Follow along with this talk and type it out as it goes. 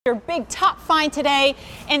Your big top find today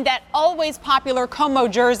in that always popular Como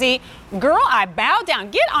jersey. Girl, I bow down.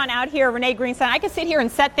 Get on out here, Renee Greenstein. I could sit here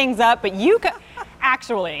and set things up, but you could.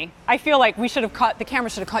 Actually, I feel like the camera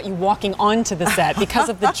should have caught you walking onto the set because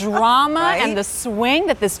of the drama right? And the swing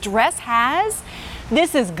that this dress has.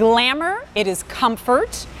 This is glamour. It is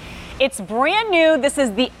comfort. It's brand new. This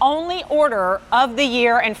is the only order of the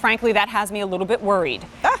year, and frankly, that has me a little bit worried.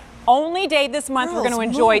 Only day this month. Girls, we're going to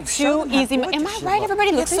enjoy move. two easy. Am I right?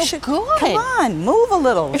 Everybody looks so good. Come on, move a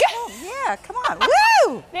little. Yeah, come on.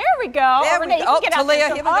 Woo! There we go. There Renee, we you go. can get out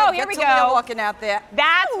there. Here we go. Walking out there.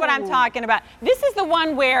 That's what I'm talking about. This is the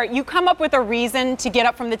one where you come up with a reason to get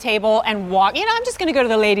up from the table and walk. You know, I'm just going to go to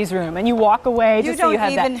the ladies' room, and you walk away. You don't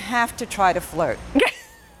even have to try to flirt.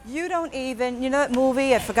 You don't even, you know that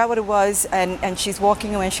movie, I forgot what it was, and she's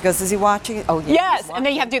walking away and she goes, is he watching? Oh, yeah. Yes, and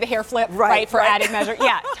then you have to do the hair flip, right, for added measure.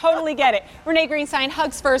 Yeah, totally get it. Renee Greenstein,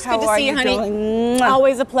 hugs first. Good to see you, honey. Doing?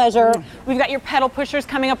 Always a pleasure. We've got your pedal pushers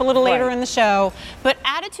coming up a little later in the show. But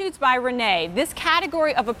Attitudes by Renee, this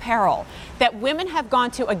category of apparel that women have gone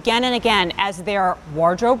to again and again as their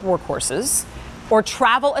wardrobe workhorses or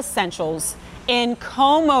travel essentials in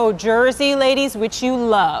Como jersey, ladies, which you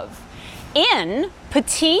love. In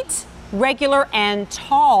petite, regular, and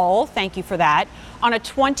tall, thank you for that, on a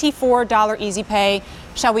 $24 easy pay.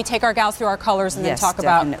 Shall we take our gals through our colors and then talk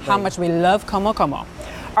about how much we love Como? All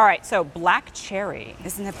right, so black cherry.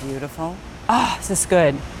 Isn't that beautiful? Oh, this is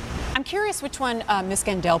good. I'm curious which one Miss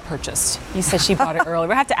Gandel purchased. You said she bought it early.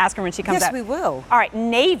 We'll have to ask her when she comes out. Yes, we will. All right,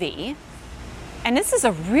 navy. And this is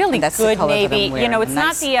a really good navy. You know, it's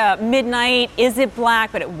not the midnight, is it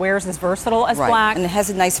black, but it wears as versatile as black. And it has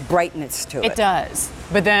a nice brightness to it. It does.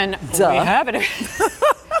 But then we have it.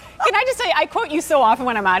 Can I just say, I quote you so often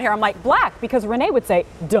when I'm out here, I'm like, black, because Renee would say,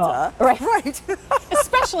 duh. Right.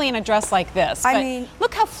 Especially in a dress like this. I but mean,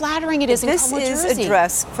 look how flattering it is in Como jersey. This is a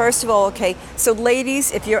dress. First of all, okay, so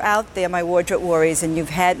ladies, if you're out there, my wardrobe warriors, and you've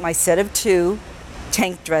had my set of 2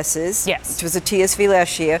 tank dresses, which was a TSV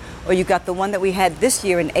last year, or you got the one that we had this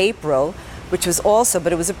year in April, which was also,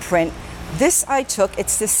 but it was a print. This I took,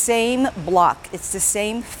 it's the same block, it's the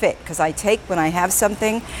same fit, because I take, when I have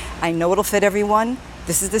something, I know it'll fit everyone.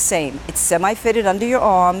 This is the same. It's semi-fitted under your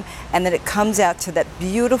arm, and then it comes out to that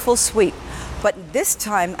beautiful sweep. But this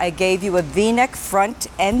time I gave you a V-neck front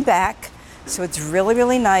and back, so it's really,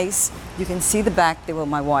 really nice. You can see the back there with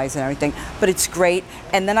my Y's and everything, but it's great.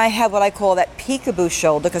 And then I have what I call that peekaboo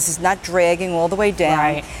shoulder because it's not dragging all the way down.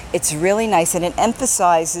 Right. It's really nice, and it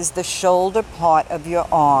emphasizes the shoulder part of your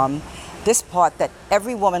arm, this part that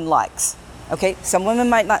every woman likes. Okay, some women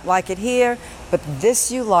might not like it here, but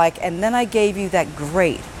this you like. And then I gave you that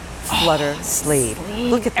great Flutter sleeve.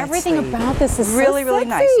 Look at that Everything sleeve. about this is really, so really sexy.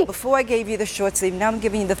 nice. So before I gave you the short sleeve, now I'm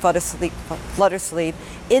giving you the Flutter sleeve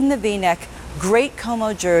in the V-neck. Great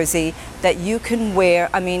Como jersey that you can wear.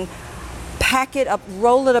 I mean, pack it up,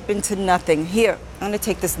 roll it up into nothing. Here, I'm going to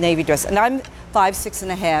take this navy dress, and I'm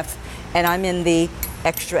 5'6½", and I'm in the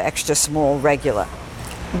extra, extra small regular.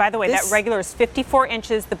 By the way, that regular is 54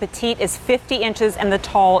 inches, the petite is 50 inches, and the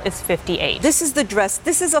tall is 58. This is the dress.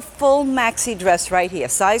 This is a full maxi dress right here,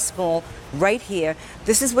 size small, right here.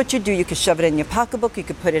 This is what you do. You could shove it in your pocketbook. You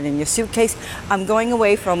could put it in your suitcase. I'm going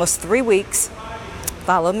away for almost 3 weeks.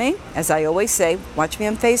 Follow me, as I always say. Watch me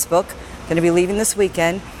on Facebook. Going to be leaving this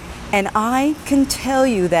weekend. And I can tell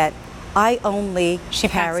you that I only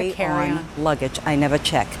carry on luggage. I never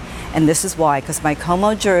check. And this is why, because my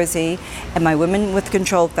Como jersey and my Women with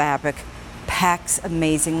Control fabric packs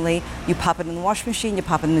amazingly. You pop it in the washing machine, you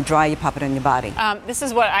pop it in the dryer, you pop it on your body. This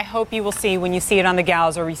is what I hope you will see when you see it on the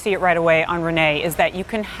gals, or you see it right away on Renee, is that you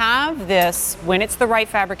can have this when it's the right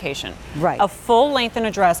fabrication, a full length in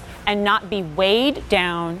a dress, and not be weighed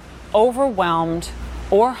down, overwhelmed,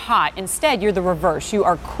 or hot. Instead, you're the reverse. You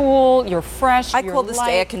are cool, you're fresh, I call this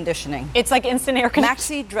air conditioning. It's like instant air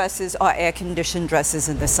conditioning. Maxi dresses are air-conditioned dresses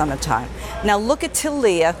in the summertime. Now look at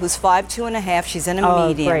Talia, who's 5'2½". She's in a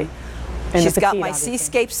medium. Great. She's got my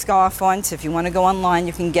Seascape scarf on, so if you want to go online,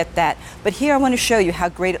 you can get that. But here I want to show you how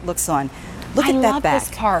great it looks on. Look at that back.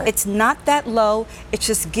 This part. It's not that low. It's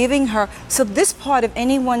just giving her, so this part of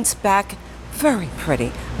anyone's back, very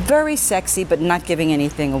pretty, very sexy, but not giving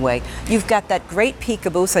anything away. You've got that great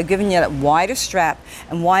peekaboo, so I've given you that wider strap.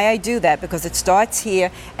 And why I do that, because it starts here,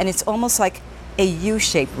 and it's almost like a U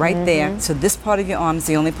shape right there. So this part of your arm is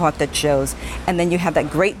the only part that shows. And then you have that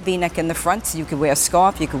great V-neck in the front, so you could wear a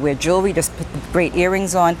scarf, you could wear jewelry, just put the great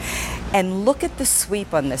earrings on. And look at the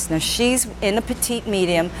sweep on this. Now she's in a petite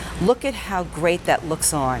medium. Look at how great that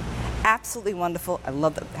looks on. Absolutely wonderful. I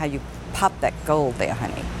love how you pop that gold there,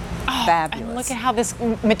 honey. Fabulous. And look at how this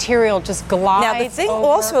material just glides. Now the thing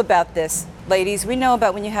also about this, Ladies, we know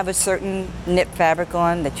about when you have a certain knit fabric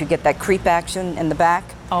on that you get that creep action in the back.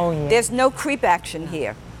 Oh, yeah. There's no creep action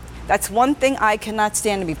here. That's one thing I cannot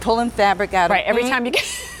stand, to be pulling fabric out of. Right, every time you get,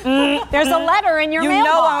 there's a letter in your mailbox.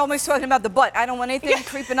 You know I'm always talking about the butt. I don't want anything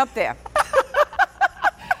creeping up there.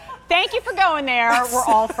 Thank you for going there. We're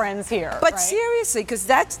all friends here. But right? seriously, because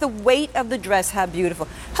that's the weight of the dress. How beautiful.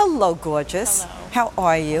 Hello, gorgeous. Hello. How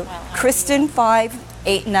are you? Well, Kristen,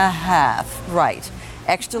 5'8½". Right.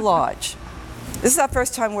 Extra large. This is our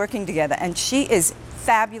first time working together, and she is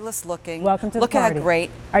fabulous looking. Welcome to Look the party. at her great.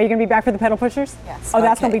 Are you going to be back for the pedal pushers? Yes. Oh,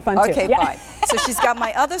 that's going to be fun too. Okay, Yeah. fine. So she's got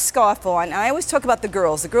my other scarf on, and I always talk about the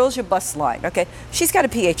girls. The girls, your bust line, okay? She's got a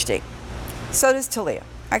PhD. So does Talia,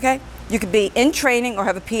 okay? You could be in training or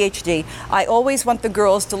have a PhD. I always want the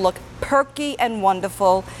girls to look perky and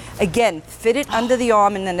wonderful. Again, fit it under the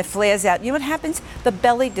arm and then it flares out. You know what happens? The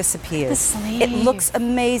belly disappears. The sleeve. It looks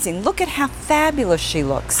amazing. Look at how fabulous she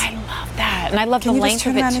looks. I love that. And I love Can the you length just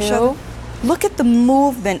turn of around it and too. show them? Look at the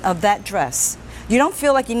movement of that dress. You don't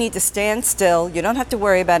feel like you need to stand still. You don't have to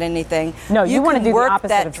worry about anything. No, you want to can do the work opposite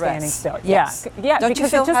that of dress. standing still. Yes. Yeah, Don't you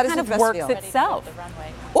because feel, it just how does kind the of dress works feel? itself. The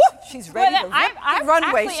runway. Oh, she's ready to rip I've the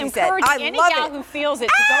runway, actually she said. encouraged I any love gal it. who feels it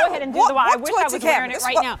to go ahead and do the Walk I wish I towards was the camera. wearing it Just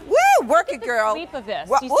right walk. now. Woo, work Look it, at the girl. sweep of this.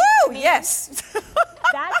 Woo, Do you see what I mean? yes.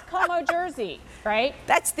 That's Como Jersey, right?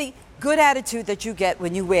 That's the good attitude that you get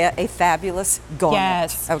when you wear a fabulous garment.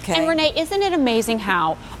 Yes. Okay. And Renee, isn't it amazing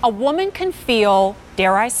how a woman can feel,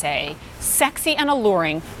 dare I say, sexy and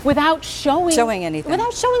alluring without showing anything.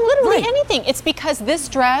 Without showing literally Right. anything. It's because this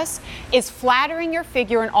dress is flattering your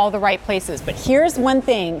figure in all the right places. But here's one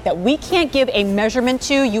thing that we can't give a measurement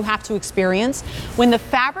to, you have to experience. When the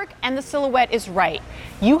fabric and the silhouette is right,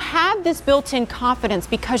 you have this built-in confidence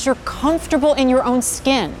because you're comfortable in your own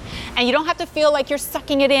skin. And you don't have to feel like you're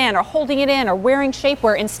sucking it in or holding it in or wearing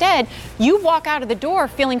shapewear. Instead, you walk out of the door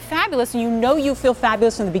feeling fabulous, and you know you feel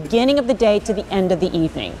fabulous from the beginning of the day to the end of the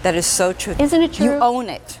evening. That is so true. Isn't it true? You own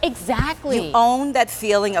it. Exactly. You own that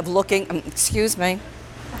feeling of looking, excuse me.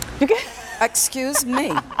 Excuse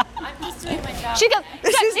me. I'm just doing my job. She goes,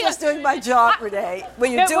 She's just doing my job, Renee.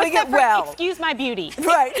 When you're No, doing what's it that well. Excuse my beauty.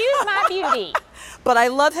 Right. Excuse my beauty. But I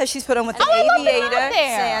love how she's put on with the Oh, I love it aviator out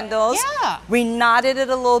there. sandals. Yeah. We knotted it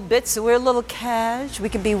a little bit, so we're a little cash. We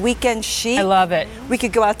can be weekend chic. I love it. We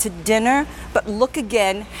could go out to dinner, but look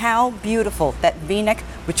again how beautiful that V-neck,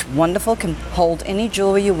 which wonderful, can hold any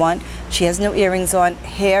jewelry you want. She has no earrings on,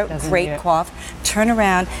 hair Doesn't great it? coif. Turn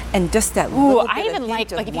around and just that Ooh, little bit I even of like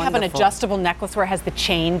hint of if you have an wonderful. adjustable necklace where it has the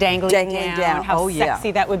chain dangling down. How Oh, yeah.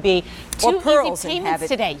 sexy that would be. Or 2 pearls easy and have payments it.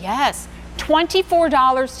 today. Yes.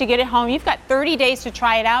 $24 to get it home. You've got 30 days to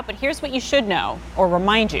try it out, but here's what you should know or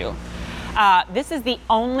remind you. This is the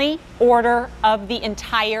only order of the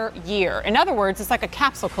entire year. In other words, it's like a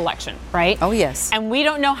capsule collection, right? Oh, yes. And we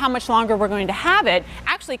don't know how much longer we're going to have it.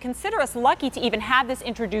 Actually, consider us lucky to even have this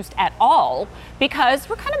introduced at all because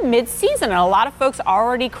we're kind of mid-season and a lot of folks are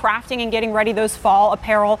already crafting and getting ready those fall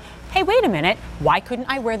apparel. Hey, wait a minute. Why couldn't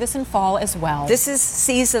I wear this in fall as well? This is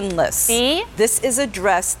seasonless. See? This is a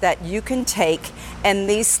dress that you can take, and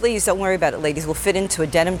these sleeves, don't worry about it, ladies, will fit into a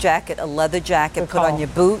denim jacket, a leather jacket, Good put call. on your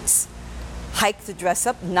boots, hike the dress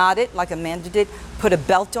up, knot it like Amanda did, put a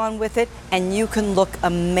belt on with it, and you can look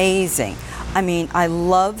amazing. I mean, I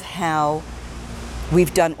love how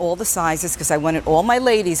we've done all the sizes because I wanted all my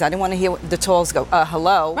ladies. I didn't want to hear the talls go,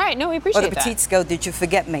 hello. Right, no, we Or appreciate the that. petites go, did you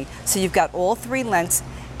forget me? So you've got all 3 lengths.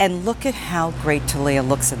 And look at how great Talia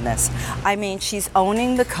looks in this. I mean, she's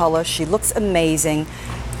owning the color. She looks amazing.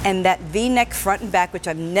 And that V-neck front and back, which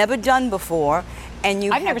I've never done before. And you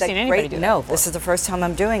I've have never that seen anybody great, do that no, before. this is the first time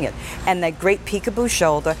I'm doing it. And that great peekaboo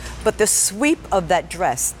shoulder. But the sweep of that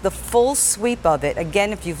dress, the full sweep of it.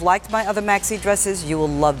 Again, if you've liked my other maxi dresses, you will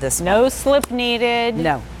love this one. No slip needed.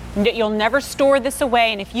 No. You'll never store this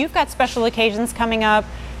away. And if you've got special occasions coming up,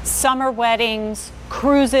 summer weddings,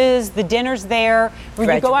 cruises, the dinner's there,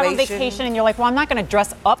 where you go out on Graduation. vacation and you're like, well, I'm not going to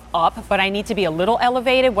dress up, but I need to be a little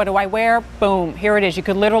elevated. What do I wear? Boom, here it is. You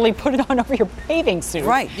could literally put it on over your bathing suit.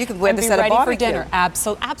 Right, you could wear and this be at a ready barbecue. for dinner.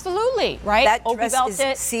 Absolutely, right? That Open dress belt is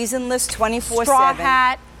it, seasonless, 24/7. straw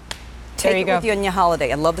hat. Take There you it go. with you on your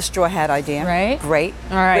holiday. I love the straw hat idea. Right. Great.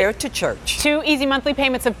 All right. Wear it to church. 2 easy monthly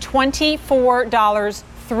payments of $24,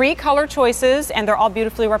 3 color choices, and they're all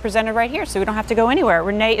beautifully represented right here, so we don't have to go anywhere.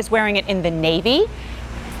 Renee is wearing it in the navy.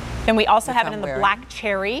 Then we also have it I'm in the wearing. black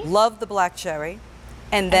cherry. Love the black cherry.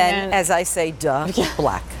 And then, as I say, duh,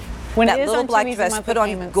 black. When that it is little on black 2 easy dress, monthly put on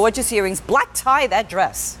payments. gorgeous earrings, black tie that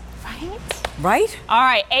dress. Right? Right? All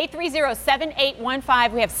right,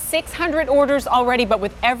 830-7815. We have 600 orders already, but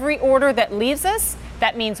with every order that leaves us,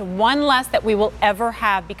 that means 1 less that we will ever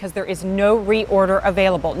have because there is no reorder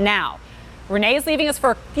available. Now, Renee is leaving us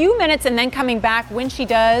for a few minutes and then coming back when she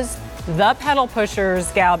does the pedal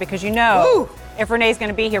pushers, gal, because you know, Ooh. if Renee's going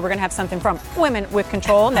to be here, we're going to have something from Women with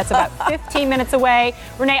Control, and that's about 15 minutes away.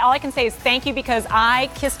 Renee, all I can say is thank you because I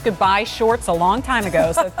kissed goodbye shorts a long time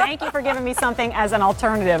ago, so thank you for giving me something as an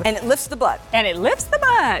alternative. And it lifts the butt. And it lifts the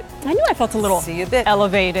butt. I knew I felt a little See you a bit.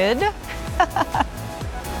 elevated.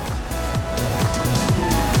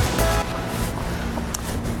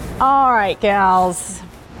 All right, gals.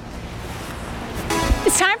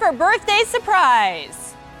 It's time for a birthday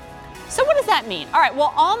surprise. So what does that mean? All right,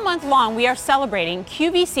 well, all month long, we are celebrating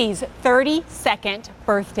QVC's 32nd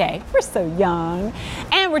birthday. We're so young.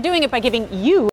 And we're doing it by giving you